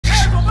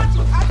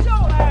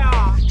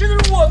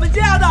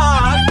家的。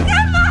干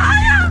嘛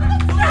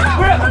呀？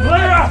不是，怎么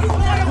了？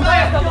吴大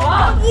爷怎么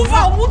了？无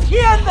法无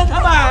天的他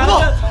们。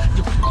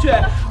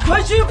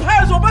快去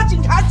派出所把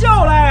警察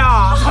叫来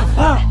啊！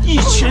一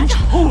群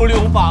臭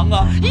流氓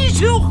啊，一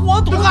群活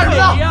土匪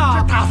呀！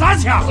这打砸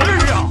抢了，这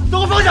是！都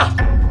给我放下！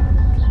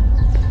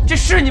这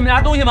是你们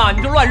家东西吗？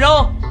你就乱扔？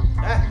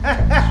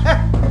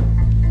哎！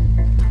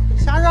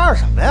瞎嚷嚷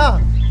什么呀？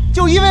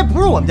就因为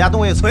不是我们家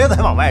东西，所以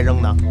才往外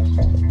扔呢。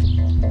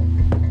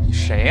你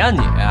谁呀你？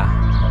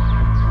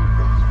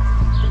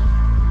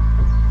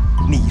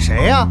你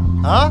谁呀？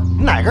啊？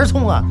你哪根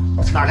葱啊？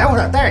哪凉快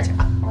点待着去！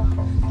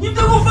你们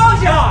都给我放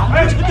下！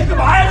哎，你干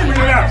嘛呀？你们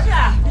这是？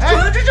哎，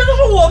这都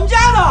是我们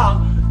家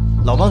的。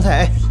老帮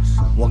菜，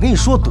我跟你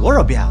说多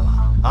少遍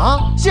了啊！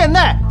现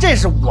在这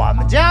是我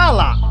们家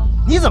了，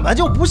你怎么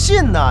就不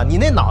信呢？你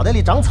那脑袋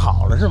里长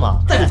草了是吗？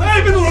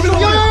哎，别动手！别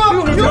动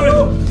手！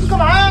哟！你干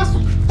嘛呀？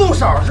动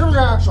手是不是？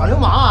耍流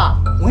氓啊！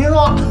我跟你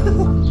说，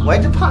我还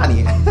真怕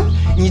你，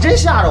你真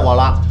吓着我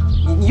了。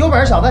你有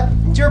本事小子，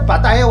你今儿把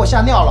大爷我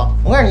吓尿了，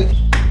我告诉你，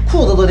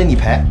裤子都得你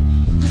赔。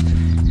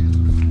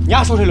你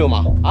丫说谁流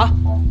氓啊？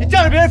你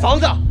占了别人房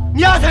子，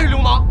你丫才是流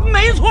氓。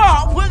没错，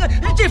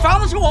这房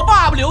子是我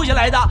爸爸留下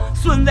来的。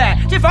孙子，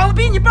这房子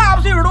比你爸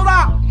爸岁数都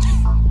大。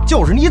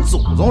就是你祖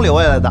宗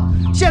留下来的，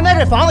现在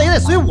这房子也得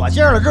随我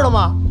姓了，知道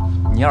吗？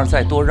你要是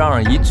再多嚷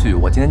嚷一句，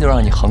我今天就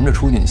让你横着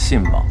出去，你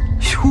信吗？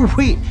哟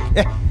喂，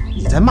哎，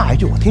你再骂一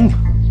句我听听。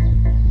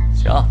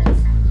行，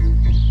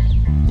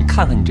你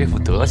看看你这副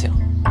德行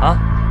啊，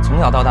从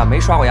小到大没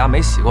刷过牙，没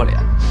洗过脸，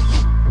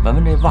闻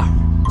闻这味儿。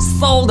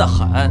骚得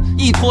很，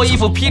一脱衣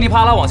服噼里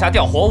啪啦往下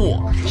掉活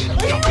物。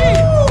哎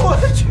呦我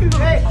去！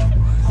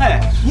哎，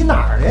你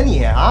哪儿的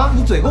你啊？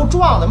你嘴够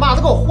壮的，骂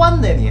得够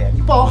欢的你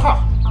报号。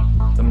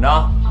怎么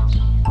着？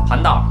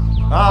盘道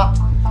啊？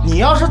你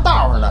要是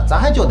道上的，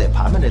咱还就得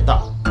盘盘这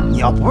道；你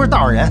要不是道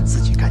上人，自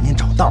己赶紧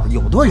找道，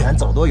有多远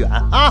走多远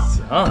啊！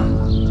行，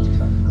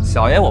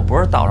小爷我不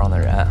是道上的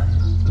人，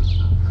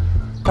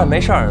但没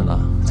事儿呢，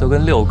就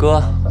跟六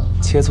哥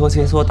切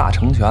磋打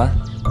成拳。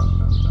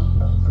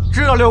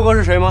知道六哥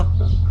是谁吗？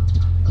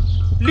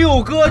六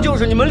哥就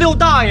是你们六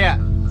大爷。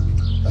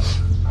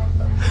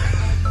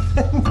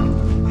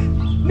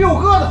六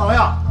哥的朋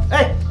友，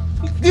哎，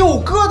六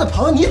哥的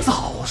朋友，你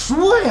早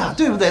说呀，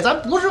对不对？咱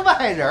不是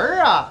外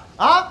人啊，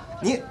啊，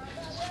你，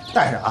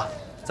但是啊，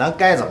咱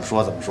该怎么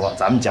说怎么说，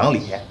咱们讲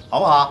理，好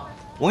不好？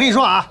我跟你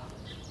说啊，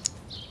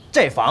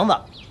这房子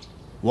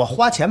我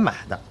花钱买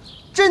的，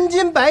真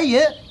金白银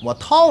我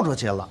掏出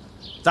去了，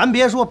咱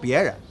别说别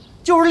人，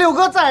就是六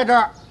哥在这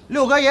儿。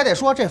六哥也得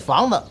说这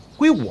房子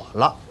归我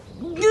了，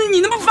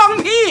你他妈放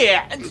屁！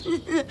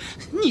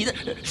你的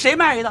谁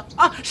卖的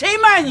啊？谁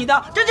卖你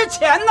的？这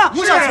钱呢？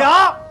吴小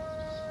强，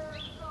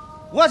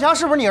吴小强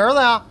是不是你儿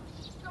子呀？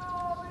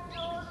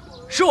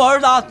是我儿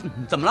子，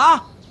怎么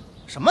了？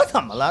什么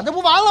怎么了？这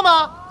不完了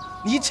吗？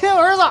你亲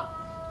儿子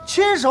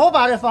亲手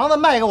把这房子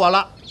卖给我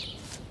了，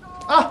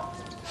啊，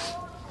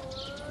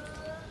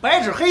白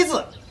纸黑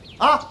字，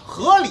啊，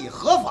合理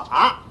合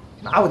法，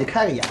拿过去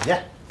开个眼去。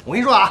我跟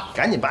你说啊，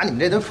赶紧把你们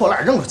这堆破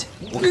烂扔出去！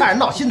我看着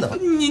闹心的很。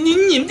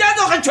你们家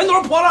这还全都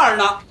是破烂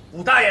呢！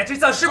武大爷，这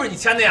字是不是你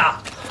签的呀？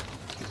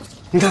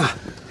你看看，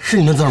是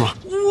你的字吗？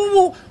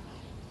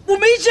我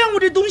没见过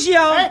这东西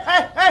啊！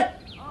哎，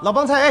老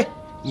帮菜，哎，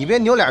你别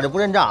扭脸就不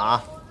认账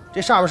啊！这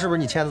上面是不是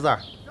你签的字儿？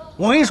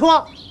我跟你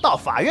说，到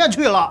法院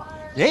去了，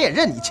人也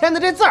认你签的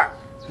这字儿，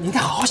你得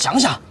好好想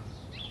想。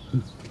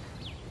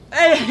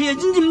哎呀，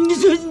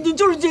你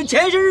就是这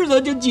前些日子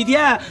这几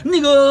天，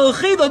那个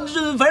黑子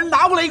反正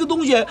拿过来一个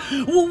东西，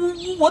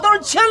我倒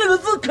是签了个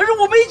字，可是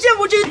我没见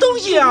过这东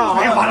西啊！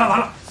哎呀，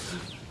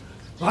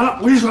完了！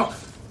我跟你说，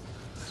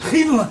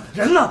黑子呢？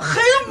人呢？黑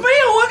子没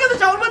有，我给他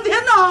找了半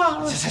天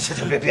呢。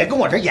行，别跟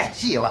我这演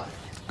戏了，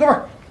哥们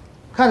儿，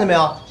看见没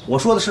有？我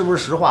说的是不是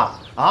实话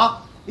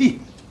啊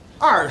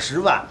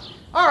？20万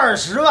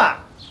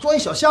装一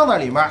小箱子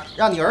里面，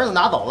让你儿子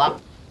拿走了，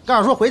告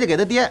诉说回去给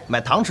他爹买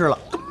糖吃了。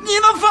你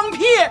们放屁！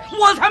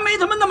我才没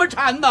他妈那么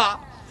馋呢！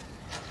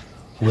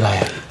吴大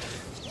爷，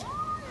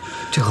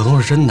这合同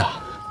是真的。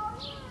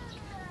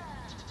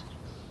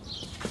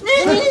你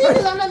来！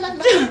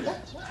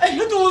哎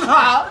呀，杜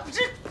卡，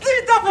这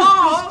大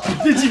宝，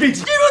别急，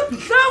这个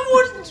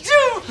我这，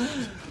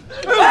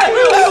哎，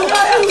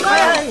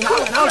拿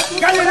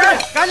来，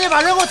赶紧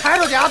把人给我抬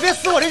出去啊！别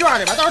死我这院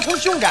里边，到时候成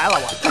凶宅了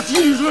我。他急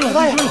你说了，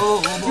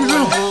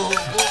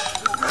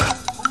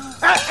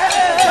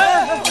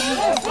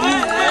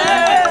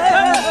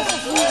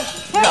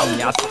让你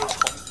丫撒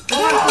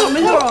没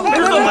事，我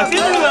听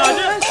这个这。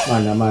慢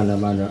着，慢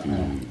着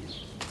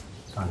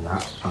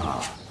啊！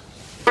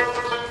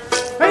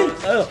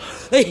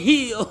哎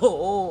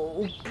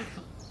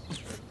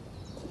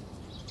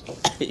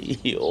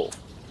呦，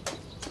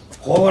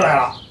活过来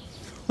了！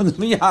我怎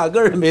么压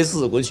根儿没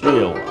死过去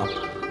啊？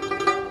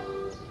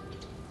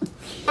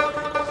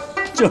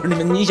就是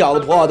你小子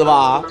泼的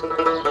吧？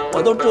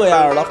我都这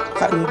样了，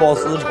还能报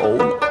私仇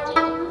呢？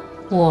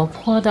我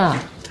泼的。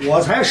我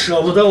才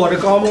舍不得我这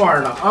高沫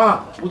呢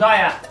啊！武大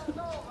爷，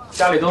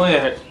家里东西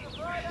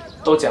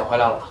都捡回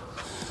来了。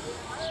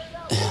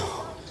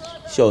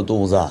小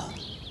东子，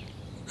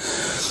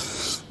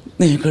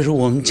那可是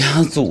我们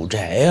家祖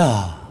宅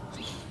啊！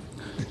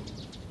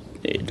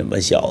你这么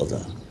小子，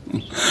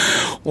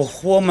我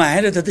活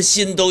埋了他的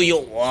心都有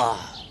啊！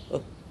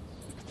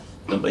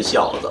那么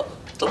小子，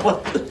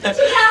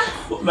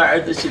我埋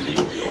儿子心里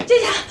有。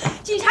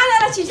警察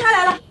来了！警察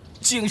来了！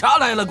警察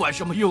来了，管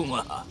什么用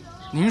啊？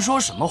您说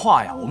什么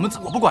话呀？我们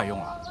怎么不管用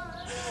啊？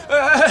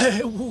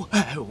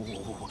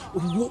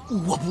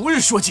我不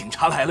是说警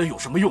察来了有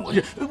什么用啊？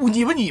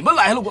你们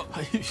来了，我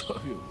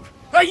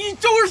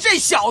就是这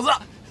小子，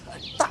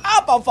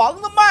他把房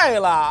子卖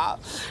了，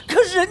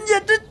可是人家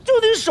这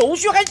得手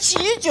续还齐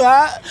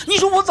全，你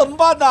说我怎么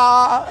办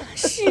呢？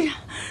是啊，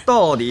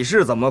到底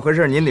是怎么回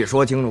事？您得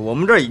说清楚。我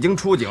们这已经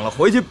出警了，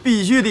回去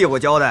必须替我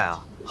交代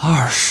啊。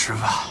20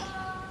万，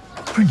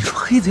不是你说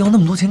黑子要那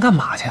么多钱干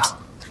嘛去啊？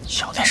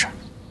小点声，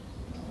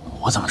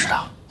我怎么知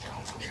道？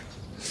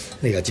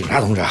那个警察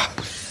同志啊，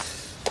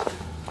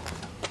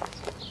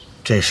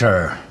这事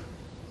儿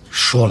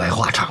说来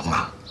话长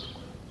啊。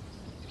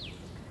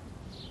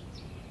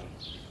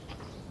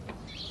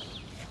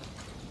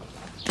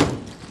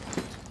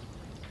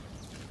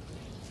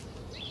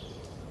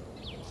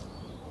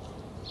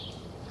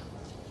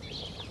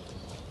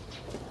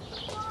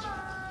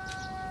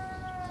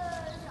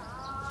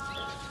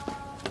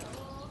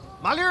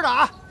麻利的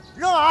啊，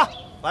扔啊！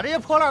把这些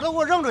破烂都给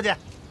我扔出去。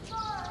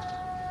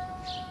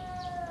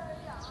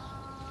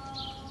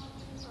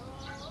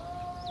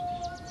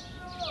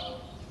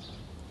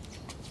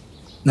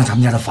那咱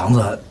们家的房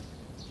子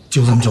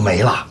就这么就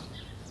没了？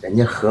人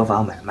家合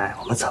法买卖，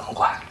我们怎么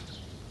管？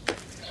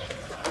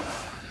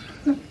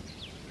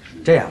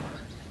这样吧，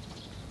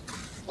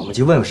我们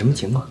去问问什么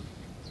情况，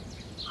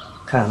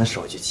看看他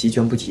手续齐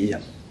全不齐全，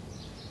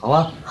好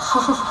吧？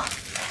好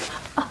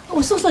啊，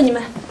我送你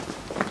们。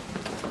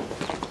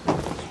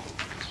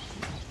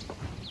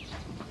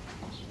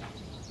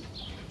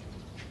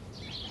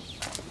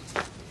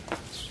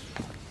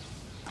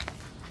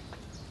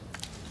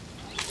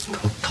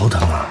头疼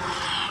啊？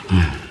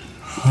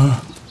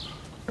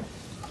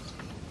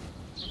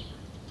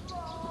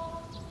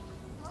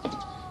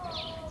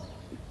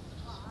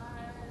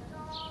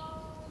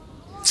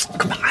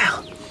干嘛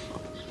呀？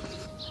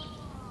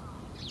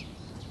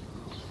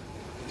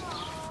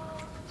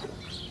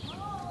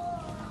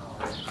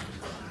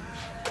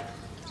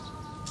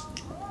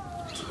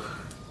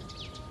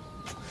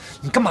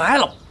你干嘛呀，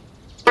老？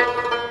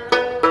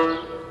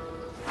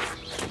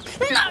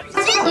哪儿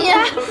去你？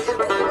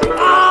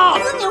啊！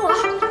死你我！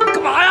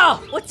干嘛呀？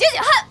我解解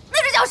恨，那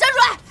只脚伸出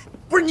来！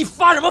不是你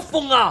发什么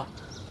疯啊？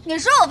你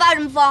说我发什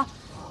么疯？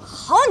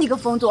好你个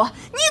疯犊！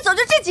你走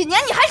就这几年，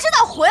你还知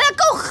道回来，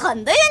够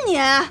狠的呀你！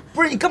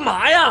不是你干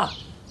嘛呀？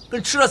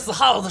跟吃了死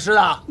耗子似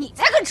的！你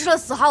才跟吃了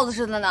死耗子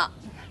似的呢！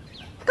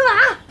干嘛？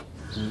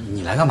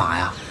你来干嘛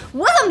呀？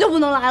我怎么就不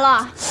能来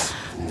了？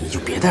你就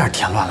别在这儿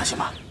添乱了，行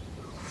吗？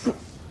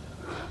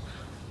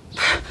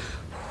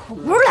我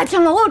不是来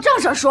添乱，我有正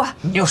事说。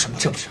你有什么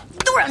正事？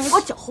都让你给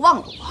我搅和忘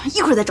了我，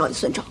一会儿再找你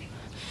算账。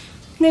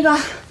那个，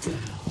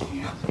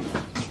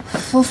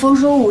冯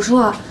叔、武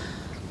叔，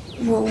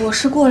我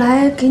是过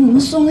来给你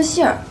们送个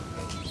信儿。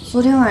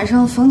昨天晚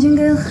上冯青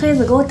跟黑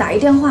子给我打一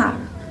电话，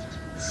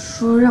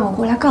说让我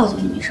过来告诉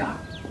你们一声。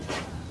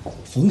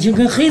冯青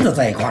跟黑子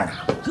在一块儿呢。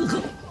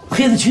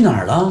黑子去哪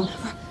儿了？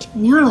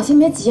您二老先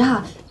别急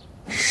哈，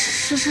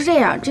是这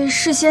样，这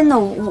事先的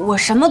我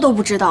什么都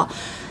不知道。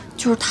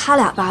就是他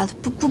俩吧，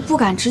不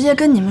敢直接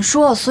跟你们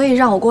说，所以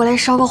让我过来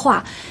捎个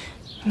话。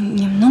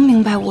你们能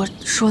明白我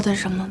说的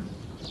什么？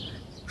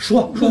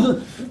说，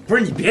不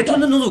是你别吞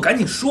吞吐吐，赶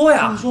紧说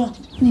呀！说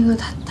那个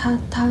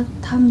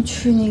他们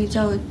去那个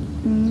叫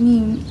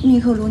密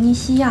克罗尼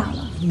西亚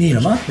了。密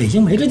什么？北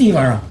京没这地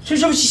方啊！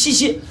什么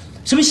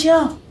西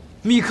啊？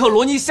密克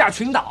罗尼西亚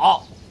群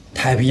岛，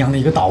太平洋的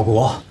一个岛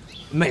国，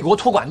美国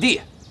托管地。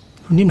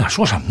你们俩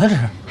说什么呢？这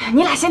是？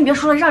你俩先别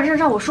说了，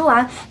让我说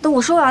完。等我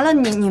说完了，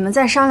你们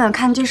再商量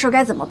看这事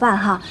该怎么办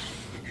哈。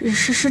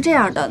是这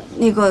样的，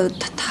那个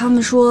他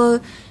们说，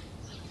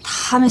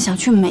他们想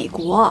去美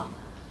国，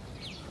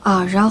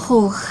啊，然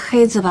后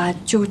黑子吧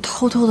就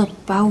偷偷的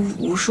把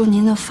武叔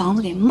您的房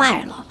子给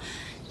卖了。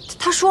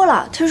他说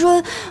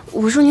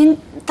武叔您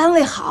单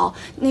位好，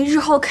那日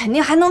后肯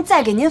定还能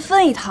再给您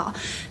分一套，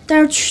但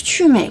是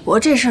去美国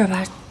这事儿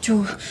吧，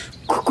就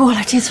过了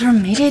这村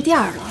没这店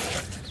了。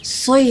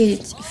所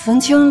以冯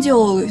青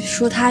就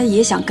说他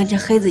也想跟着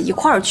黑子一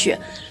块儿去，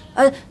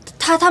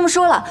他们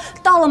说了，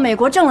到了美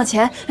国挣了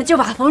钱，就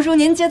把冯叔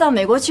您接到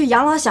美国去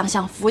养老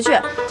享福去。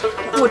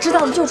我知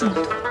道的就这么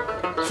多。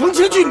冯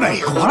青去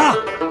美国了？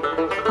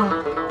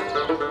啊，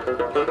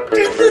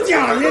真的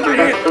假的呀？这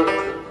是？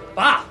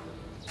爸，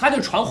他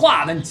就传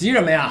话呢，你急什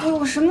么呀？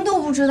我什么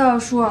都不知道，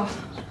叔。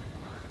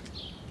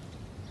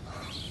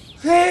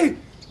嘿，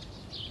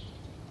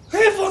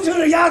冯青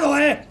这丫头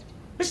哎。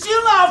行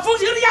了，冯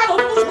青这丫头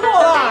不错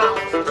了，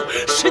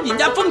是你们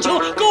家冯青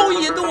勾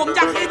引的我们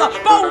家黑子，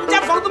把我们家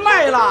房子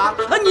卖了，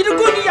你这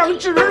闺女养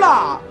殖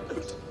了。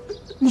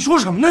你说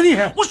什么呢你？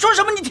我说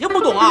什么你听不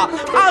懂啊？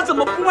他怎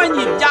么不卖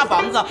你们家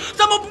房子？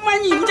怎么不卖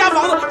你们家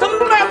房子？怎么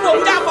卖我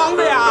们家房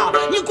子呀？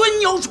你闺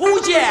女有出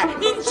息，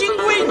你亲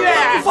闺女。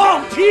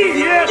放屁！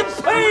你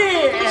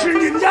呸！是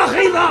你们家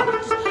黑子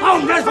把我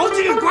们家房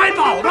子给拐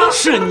跑的。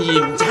是你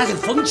们家这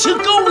风情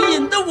勾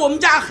引的我们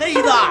家黑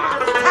子，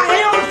他还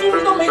要送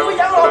你到美国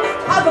养老，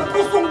他怎么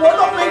不送我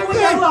到美国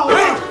养老啊？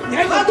你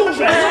还敢动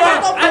手？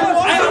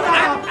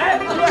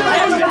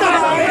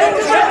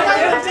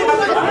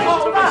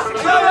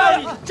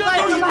这都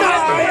是大儿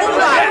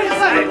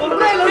子，我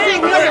卖了命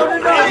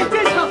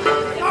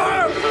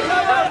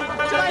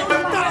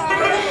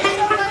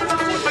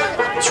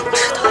就知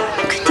道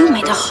肯定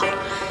没得好。黑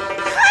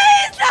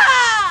子，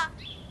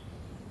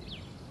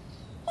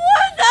我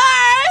的儿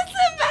子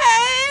没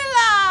了，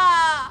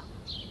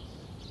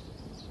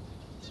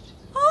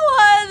我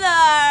的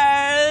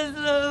儿子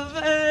没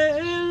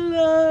了，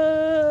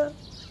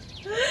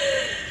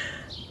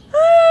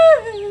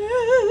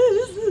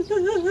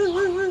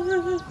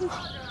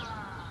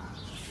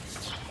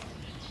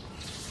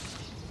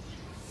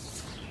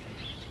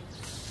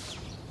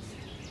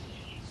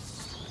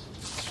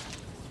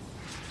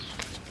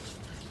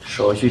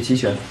手续齐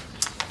全，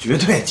绝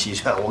对齐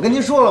全。我跟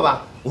您说了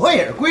吧，我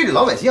也是规矩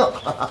老百姓。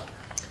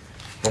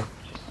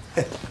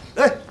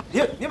哎，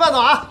您慢走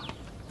啊，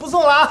不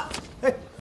送了啊。